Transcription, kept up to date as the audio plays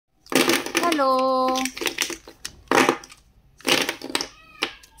yellow,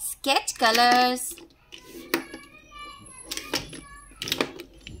 sketch colors,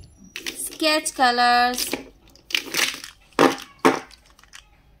 sketch colors,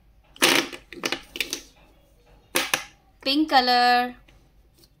 pink color,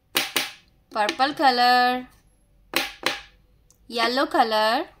 purple color, yellow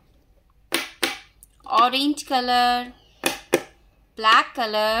color, orange color, black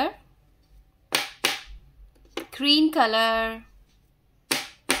color, green color,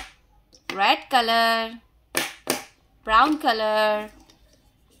 red color, brown color,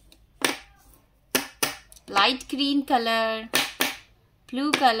 light green color,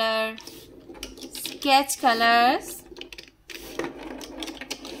 blue color, sketch colors,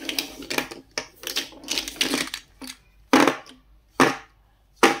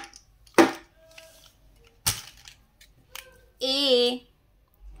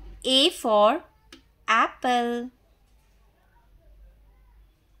 A for apple,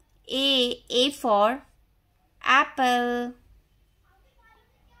 A for apple,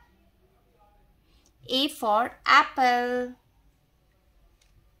 A for apple.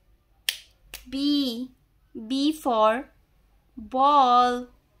 B for ball,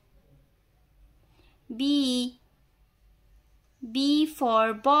 B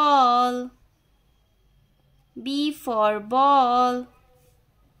for ball, B for ball.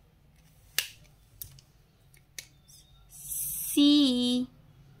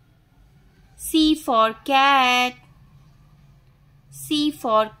 C for cat, C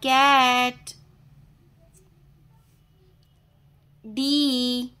for cat.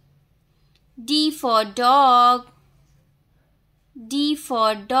 D for dog, D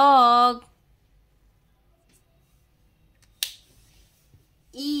for dog.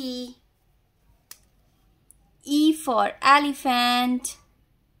 E for elephant,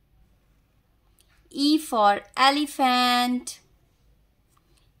 E for elephant.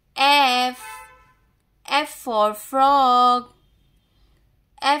 F for frog,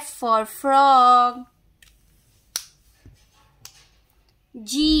 F for frog.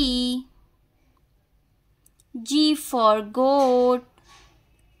 G for goat,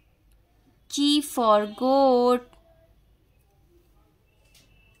 G for goat.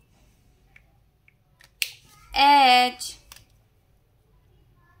 H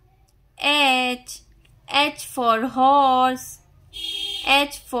for horse,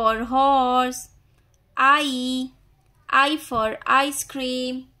 H for horse. I for ice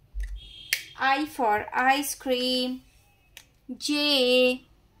cream, I for ice cream. J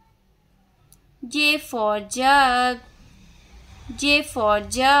for jug, J for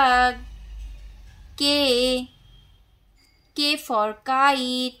jug. K for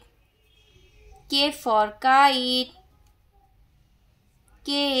kite, K for kite.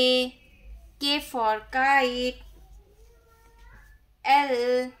 K for kite.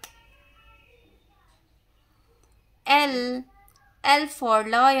 L for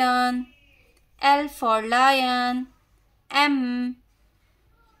lion, L for lion. M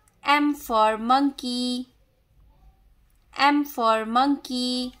for monkey, M for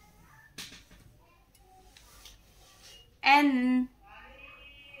monkey. N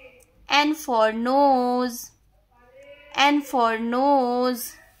for nose, N for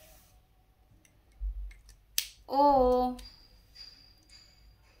nose. O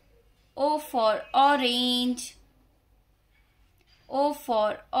for orange, O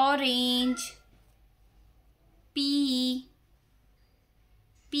for orange. P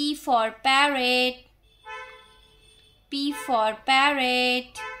for parrot, P for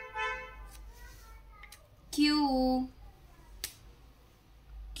parrot. Q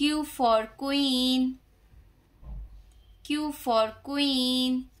for queen, Q for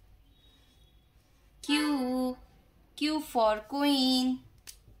queen. Q for queen.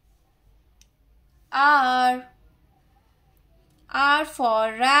 R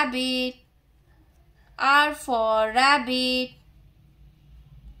for rabbit, R for rabbit.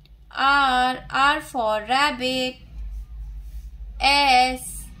 R for rabbit.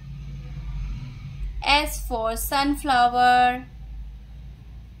 S for sunflower,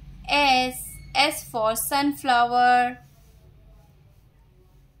 S for sunflower.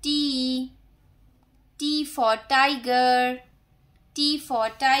 T for tiger, T for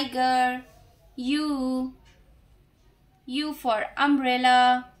tiger. U for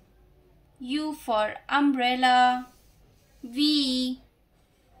umbrella, U for umbrella. V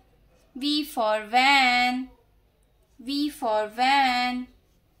for van, V for van.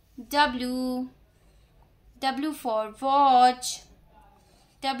 W for watch,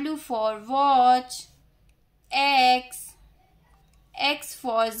 W for watch. X X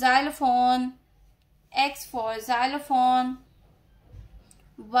for xylophone. X for xylophone.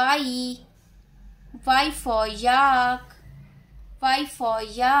 Y. Y for yak. Y for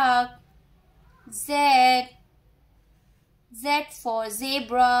yak. Z. Z for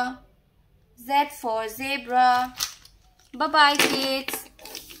zebra. Z for zebra. Bye-bye, kids.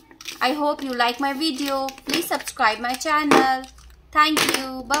 I hope you like my video. Please subscribe my channel. Thank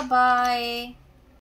you. Bye-bye.